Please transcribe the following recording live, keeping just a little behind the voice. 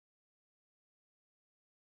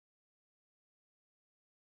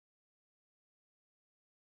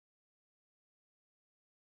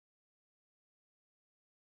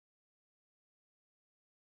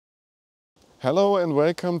Hello and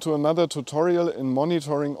welcome to another tutorial in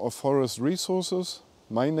monitoring of forest resources.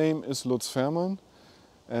 My name is Lutz Fermann,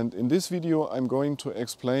 and in this video I'm going to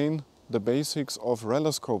explain the basics of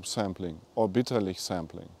Relascope sampling or Bitterlich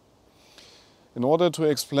sampling. In order to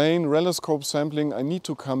explain Relascope sampling, I need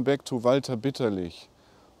to come back to Walter Bitterlich,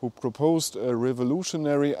 who proposed a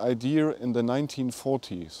revolutionary idea in the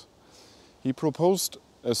 1940s. He proposed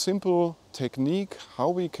a simple technique how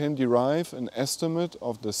we can derive an estimate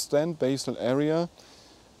of the stand basal area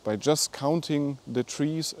by just counting the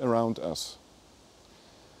trees around us.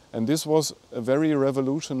 And this was a very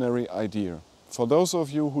revolutionary idea. For those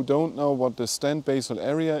of you who don't know what the stand basal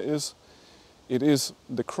area is, it is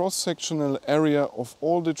the cross-sectional area of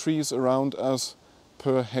all the trees around us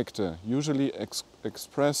per hectare, usually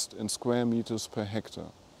expressed in square meters per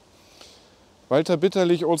hectare. Walter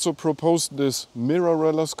Bitterlich also proposed this mirror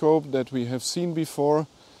Relascope that we have seen before,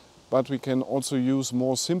 but we can also use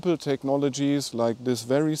more simple technologies like this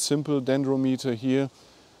very simple Dendrometer here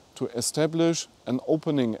to establish an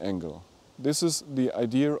opening angle. This is the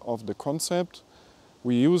idea of the concept.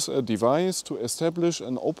 We use a device to establish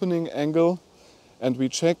an opening angle and we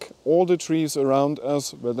check all the trees around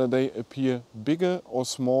us whether they appear bigger or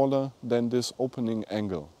smaller than this opening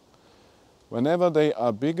angle. Whenever they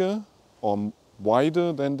are bigger or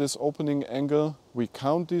wider than this opening angle, we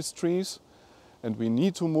count these trees and we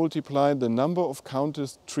need to multiply the number of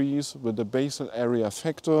counted trees with the basal area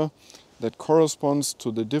factor that corresponds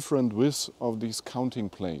to the different widths of these counting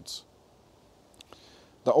plates.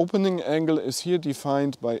 The opening angle is here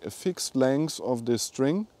defined by a fixed length of this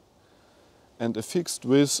string and a fixed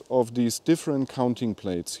width of these different counting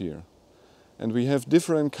plates here. And we have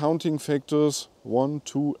different counting factors, 1,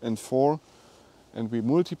 2 and 4, and we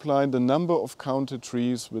multiply the number of counted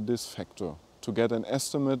trees with this factor to get an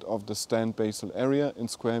estimate of the stand basal area in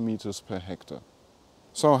square meters per hectare.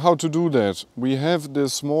 So how to do that? We have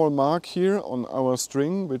this small mark here on our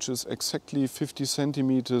string, which is exactly 50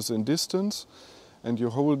 centimeters in distance, and you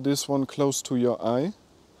hold this one close to your eye,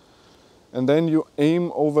 and then you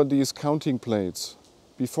aim over these counting plates.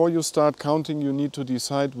 Before you start counting, you need to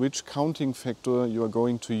decide which counting factor you are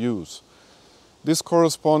going to use. This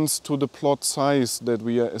corresponds to the plot size that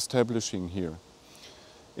we are establishing here.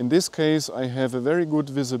 In this case, I have a very good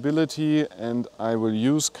visibility and I will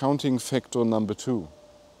use counting factor number 2.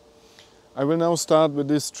 I will now start with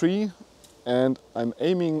this tree and I'm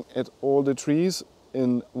aiming at all the trees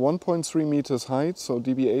in 1.3 meters height, so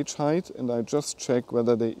dBH height, and I just check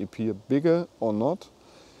whether they appear bigger or not.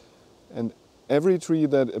 And every tree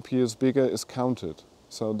that appears bigger is counted.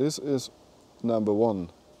 So this is number 1.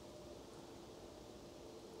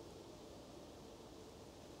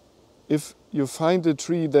 If you find a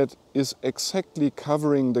tree that is exactly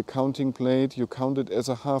covering the counting plate, you count it as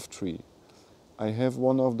a half tree. I have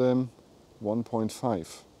one of them, 1.5,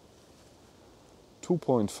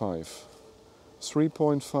 2.5,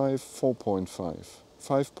 3.5, 4.5,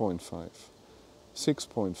 5.5,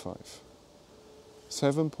 6.5,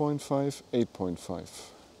 7.5, 8.5,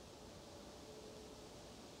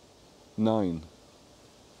 9,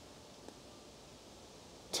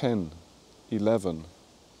 10, 11,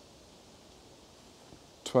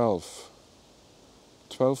 12,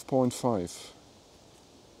 12.5,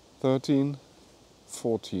 13,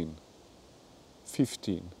 14,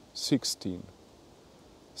 15, 16,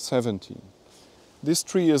 17. This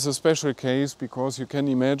tree is a special case because you can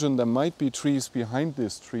imagine there might be trees behind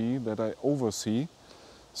this tree that I oversee.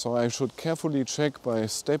 So I should carefully check by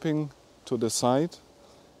stepping to the side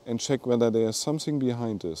and check whether there is something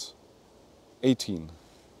behind this. 18,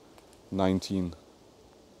 19,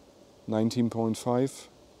 19.5,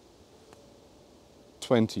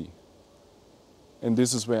 20, and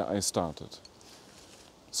this is where I started.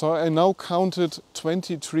 So I now counted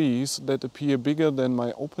 20 trees that appear bigger than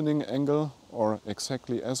my opening angle or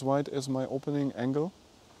exactly as wide as my opening angle.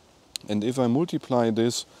 And if I multiply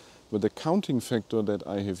this with the counting factor that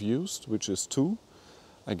I have used, which is 2,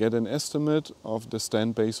 I get an estimate of the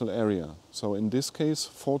stand basal area. So in this case,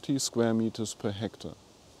 40 square meters per hectare.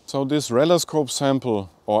 So this Relascope sample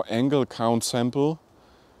or angle count sample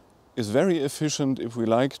is very efficient if we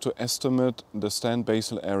like to estimate the stand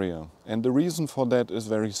basal area. And the reason for that is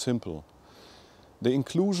very simple. The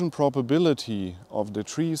inclusion probability of the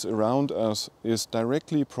trees around us is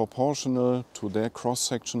directly proportional to their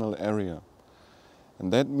cross-sectional area.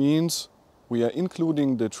 And that means we are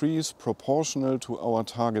including the trees proportional to our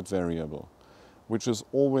target variable, which is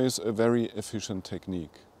always a very efficient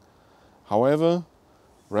technique. However,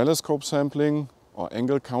 Relascope sampling or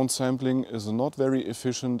angle count sampling is not very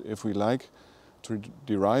efficient if we like to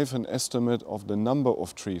derive an estimate of the number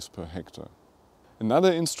of trees per hectare.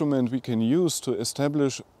 Another instrument we can use to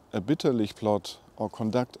establish a Bitterlich plot or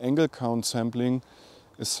conduct angle count sampling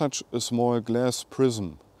is such a small glass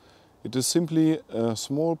prism. It is simply a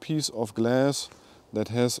small piece of glass that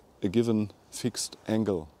has a given fixed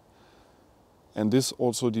angle. And this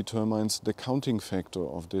also determines the counting factor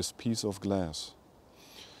of this piece of glass.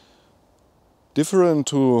 Different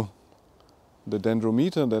to the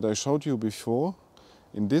dendrometer that I showed you before,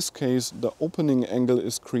 in this case the opening angle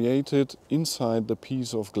is created inside the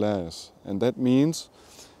piece of glass. And that means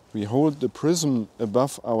we hold the prism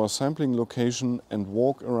above our sampling location and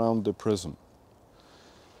walk around the prism.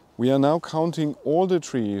 We are now counting all the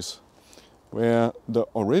trees where the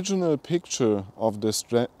original picture of the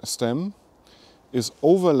stem is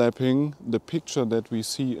overlapping the picture that we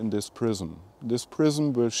see in this prism. This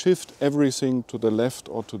prism will shift everything to the left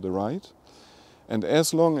or to the right. And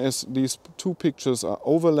as long as these two pictures are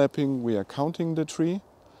overlapping, we are counting the tree.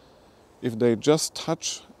 If they just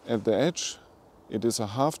touch at the edge, it is a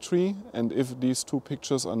half tree. And if these two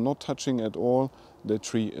pictures are not touching at all, the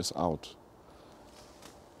tree is out.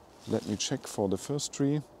 Let me check for the first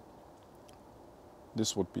tree.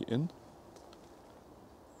 This would be in,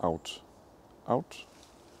 out, out,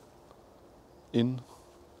 in,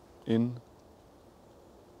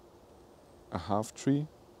 a half tree,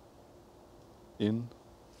 in,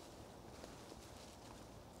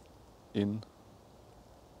 in.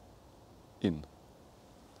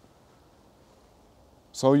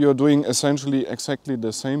 So you're doing essentially exactly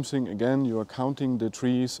the same thing again. You are counting the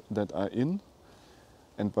trees that are in,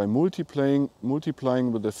 and by multiplying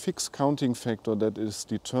with a fixed counting factor that is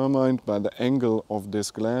determined by the angle of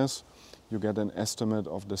this glass, you get an estimate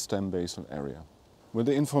of the stem basal area. With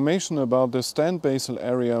the information about the stand basal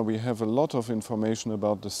area, we have a lot of information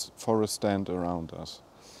about the forest stand around us.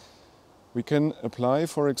 We can apply,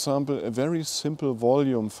 for example, a very simple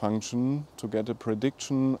volume function to get a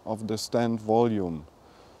prediction of the stand volume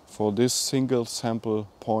for this single sample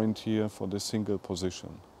point here, for this single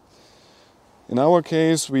position. In our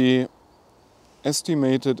case, we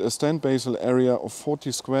estimated a stand basal area of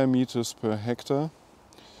 40 square meters per hectare.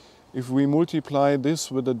 If we multiply this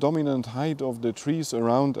with the dominant height of the trees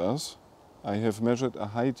around us, I have measured a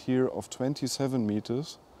height here of 27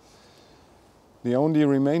 meters. The only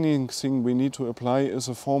remaining thing we need to apply is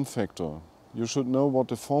a form factor. You should know what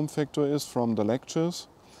the form factor is from the lectures.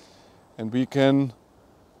 And we can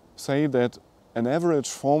say that an average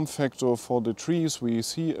form factor for the trees we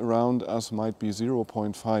see around us might be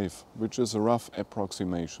 0.5, which is a rough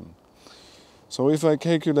approximation. So if I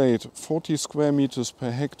calculate 40 square meters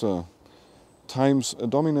per hectare times a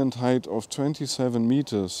dominant height of 27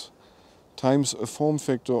 meters times a form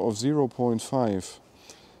factor of 0.5,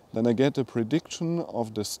 then I get a prediction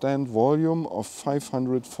of the stand volume of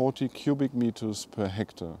 540 cubic meters per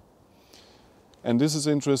hectare. And this is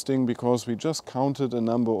interesting because we just counted a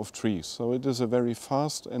number of trees. So it is a very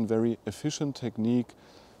fast and very efficient technique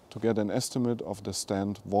to get an estimate of the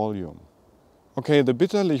stand volume. Okay, the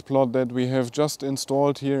Bitterlich plot that we have just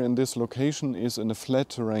installed here in this location is in a flat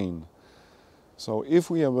terrain. So if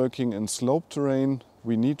we are working in slope terrain,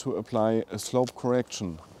 we need to apply a slope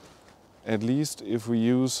correction. At least if we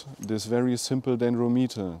use this very simple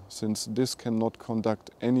dendrometer, since this cannot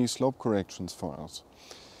conduct any slope corrections for us.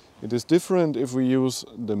 It is different if we use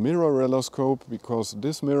the mirror Relascope, because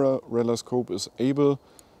this mirror Relascope is able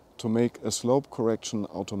to make a slope correction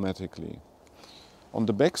automatically. On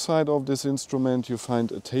the back side of this instrument you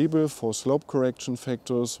find a table for slope correction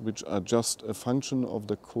factors, which are just a function of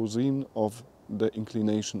the cosine of the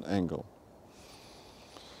inclination angle.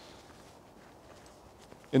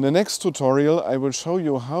 In the next tutorial I will show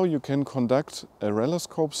you how you can conduct a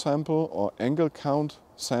Relascope sample or angle count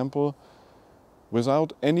sample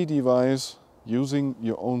without any device, using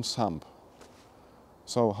your own thumb.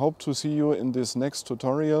 So hope to see you in this next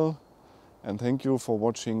tutorial, and thank you for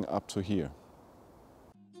watching up to here.